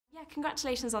Yeah,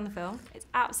 congratulations on the film. It's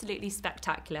absolutely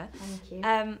spectacular. Thank you.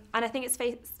 And I think it's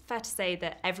fair to say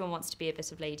that everyone wants to be a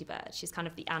bit of Lady Bird. She's kind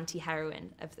of the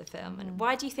anti-heroine of the film. And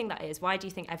why do you think that is? Why do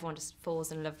you think everyone just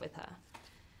falls in love with her?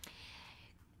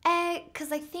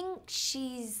 Because I think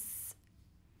she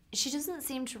doesn't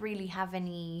seem to really have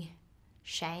any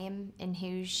shame in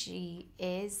who she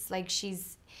is. Like,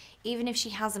 even if she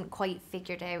hasn't quite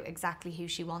figured out exactly who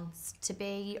she wants to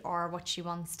be or what she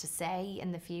wants to say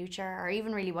in the future or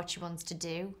even really what she wants to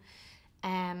do,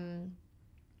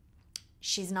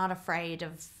 she's not afraid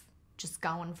of just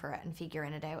going for it and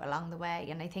figuring it out along the way.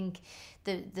 And I think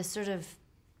the sort of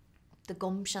the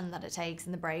gumption that it takes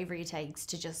and the bravery it takes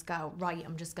to just go, right,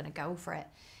 I'm just going to go for it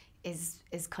is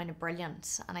kind of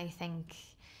brilliant. And I think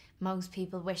most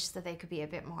people wish that they could be a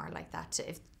bit more like that,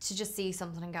 to just see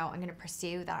something and go, I'm going to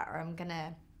pursue that, or I'm going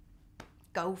to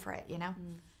go for it, you know?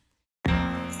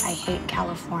 I hate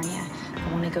California.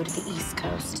 I want to go to the East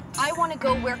Coast. I want to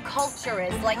go where culture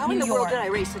is, like How New in the York, world did I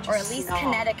raise such a or at least snob?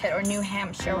 Connecticut or New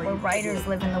Hampshire, where writers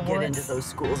live in the Get woods. into those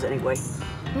schools anyway.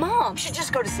 Mom! You should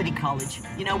just go to City College.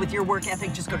 You know, with your work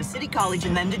ethic, just go to City College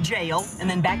and then to jail, and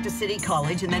then back to City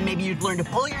College, and then maybe you'd learn to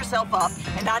pull yourself up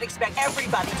and not expect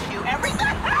everybody to do everything.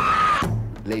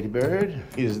 Lady Bird,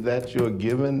 is that your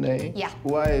given name? Yeah.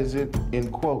 Why is it in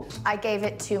quotes? I gave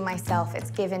it to myself.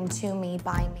 It's given to me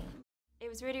by me. It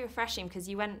was really refreshing because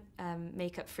you went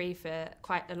makeup free for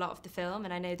quite a lot of the film,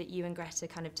 and I know that you and Greta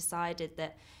kind of decided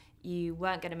that you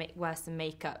weren't going to wear some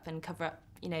makeup and cover up,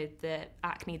 you know, the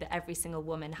acne that every single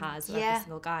woman has or every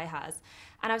single guy has.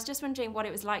 And I was just wondering what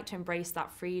it was like to embrace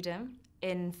that freedom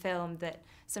in film, that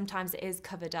sometimes it is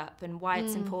covered up, and why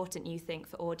it's important, you think,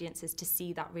 for audiences to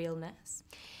see that realness.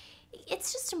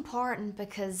 It's just important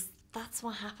because that's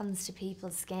what happens to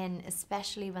people's skin,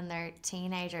 especially when they're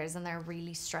teenagers and they're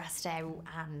really stressed out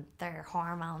and their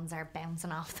hormones are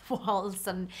bouncing off the walls.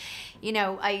 And, you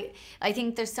know, I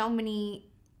think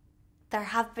there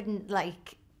have been,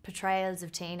 like, portrayals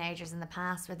of teenagers in the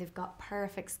past where they've got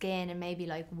perfect skin and maybe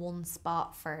like one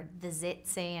spot for the zit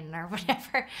scene or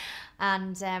whatever.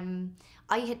 And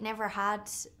I had never had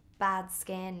bad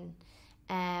skin.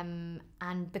 And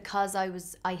because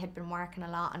I had been working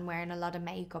a lot and wearing a lot of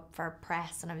makeup for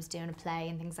press, and I was doing a play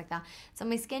and things like that, so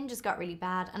my skin just got really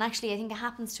bad. And actually I think it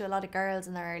happens to a lot of girls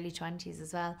in their early 20s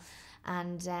as well.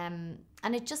 And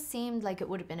it just seemed like it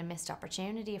would have been a missed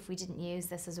opportunity if we didn't use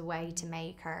this as a way to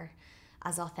make her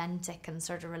as authentic and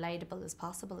sort of relatable as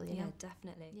possible, you know?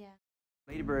 Definitely. Yeah.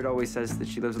 Lady Bird always says that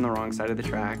she lives on the wrong side of the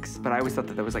tracks, but I always thought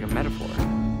that that was like a metaphor.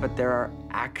 But there are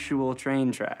actual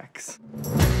train tracks.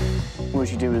 What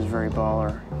she did was very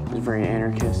baller. It was very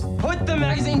anarchist. Put the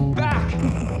magazine back!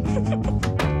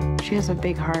 She has a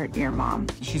big heart, your mom.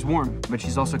 She's warm, but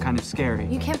she's also kind of scary.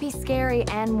 You can't be scary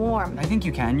and warm. I think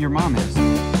you can. Your mom is.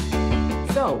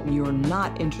 So, you're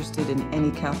not interested in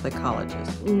any Catholic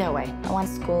colleges? No way. I want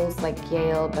schools like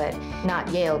Yale, but not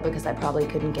Yale because I probably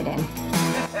couldn't get in.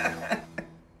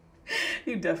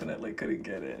 You definitely couldn't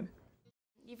get in.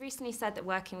 You've recently said that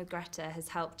working with Greta has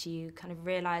helped you kind of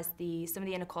realise some of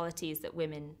the inequalities that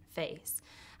women face.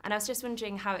 And I was just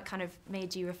wondering how it kind of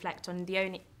made you reflect on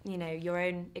your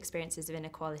own experiences of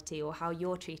inequality, or how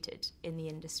you're treated in the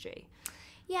industry.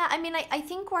 Yeah, I mean, I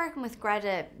think working with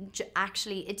Greta,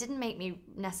 actually, it didn't make me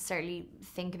necessarily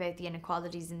think about the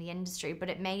inequalities in the industry, but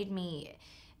it made me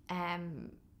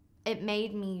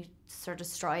sort of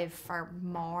strive for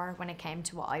more when it came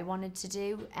to what I wanted to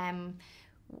do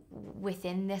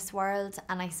within this world.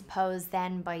 And I suppose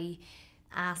then by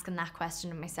asking that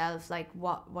question to myself, like,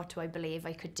 what do I believe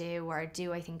I could do, or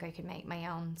do I think I could make my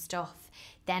own stuff,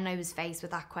 then I was faced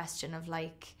with that question of,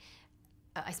 like,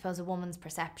 I suppose a woman's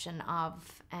perception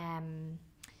of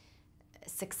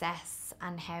success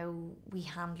and how we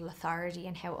handle authority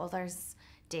and how others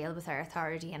deal with our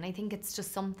authority. And I think it's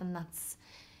just something that's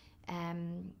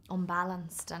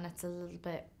unbalanced, and it's a little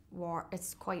bit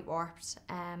it's quite warped.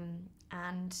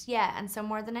 And yeah, and so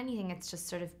more than anything, it's just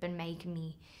sort of been making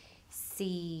me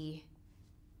see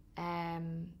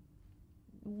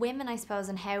women, I suppose,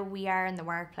 and how we are in the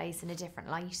workplace in a different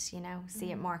light, you know,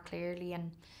 see it more clearly,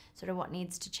 and sort of what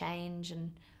needs to change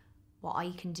and what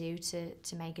I can do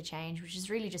to make a change, which is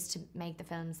really just to make the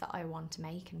films that I want to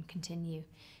make and continue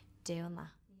doing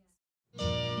that.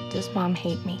 Does Mom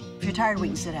hate me? If you're tired, we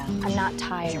can sit down. I'm not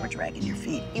tired. You were dragging your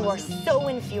feet. You are so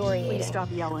infuriating. Please stop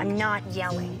yelling. I'm not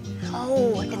yelling.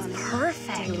 Oh, it's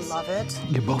perfect. Do you love it?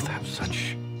 You both have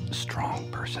such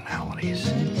strong personalities.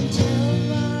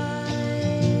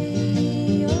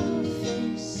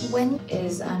 When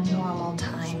is a normal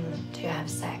time to have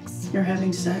sex? You're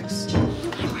having sex?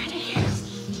 I'm ready.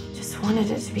 Just wanted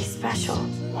it to be special.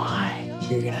 Why?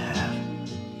 You're gonna have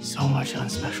so much on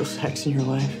special sex in your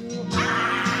life.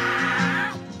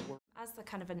 As the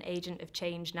kind of an agent of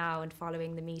change now and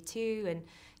following the Me Too and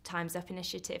Time's Up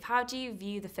initiative, how do you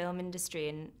view the film industry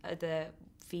and the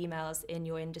females in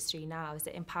your industry now? Has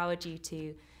it empowered you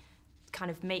to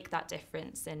kind of make that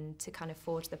difference and to kind of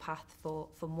forge the path for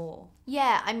more?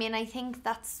 Yeah, I mean, I think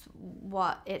that's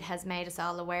what it has made us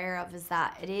all aware of, is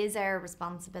that it is our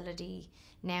responsibility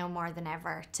now more than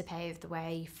ever to pave the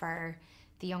way for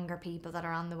the younger people that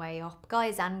are on the way up,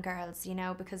 guys and girls, you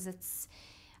know, because it's,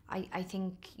 I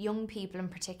think young people in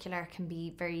particular can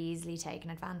be very easily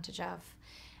taken advantage of.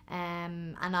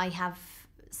 And I have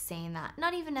seen that,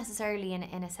 not even necessarily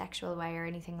in a sexual way or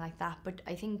anything like that, but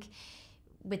I think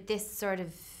with this sort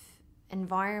of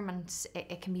environment,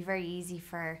 it can be very easy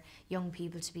for young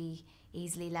people to be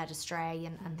easily led astray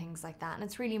and things like that. And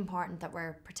it's really important that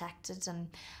we're protected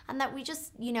and that we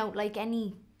just, you know, like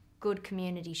any good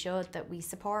community should, that we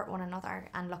support one another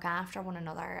and look after one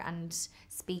another and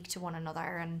speak to one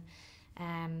another. And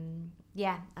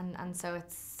yeah, and so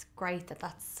it's great that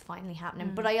that's finally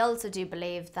happening. But I also do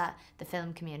believe that the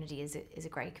film community is a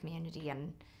great community,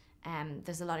 and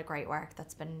there's a lot of great work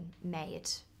that's been made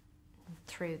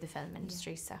through the film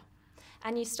industry. So.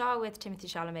 And you star with Timothée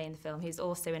Chalamet in the film, who's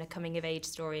also in a coming-of-age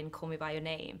story in Call Me By Your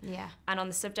Name. Yeah. And on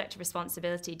the subject of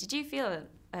responsibility, did you feel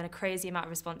a crazy amount of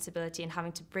responsibility in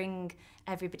having to bring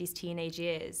everybody's teenage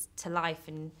years to life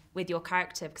and with your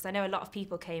character? Because I know a lot of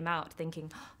people came out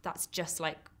thinking, oh, that's just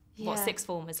like what sixth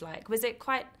form was like. Was it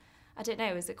quite, I don't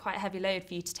know, was it quite a heavy load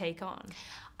for you to take on?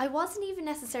 I wasn't even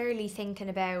necessarily thinking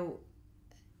about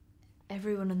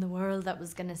everyone in the world that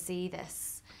was going to see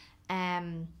this.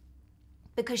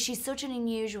 Because she's such an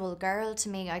unusual girl to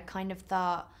me, I kind of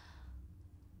thought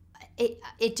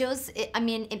I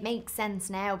mean, it makes sense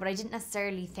now, but I didn't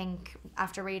necessarily think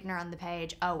after reading her on the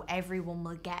page, oh, everyone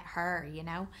will get her, you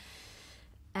know?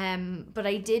 But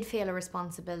I did feel a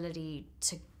responsibility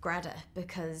to Greta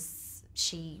because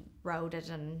she wrote it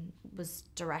and was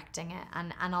directing it,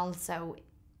 and also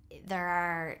there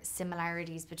are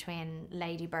similarities between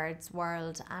Lady Bird's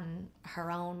world and her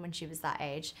own when she was that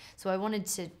age. So I wanted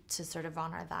to sort of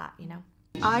honour that, you know.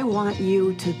 I want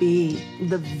you to be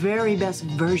the very best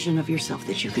version of yourself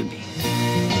that you can be.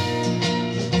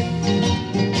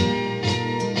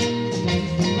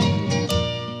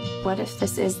 What if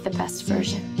this is the best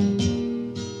version?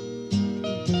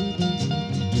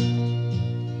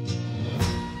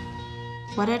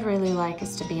 What I'd really like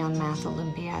is to be on Math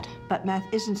Olympiad. But math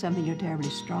isn't something you're terribly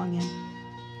strong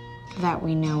in. That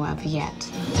we know of yet.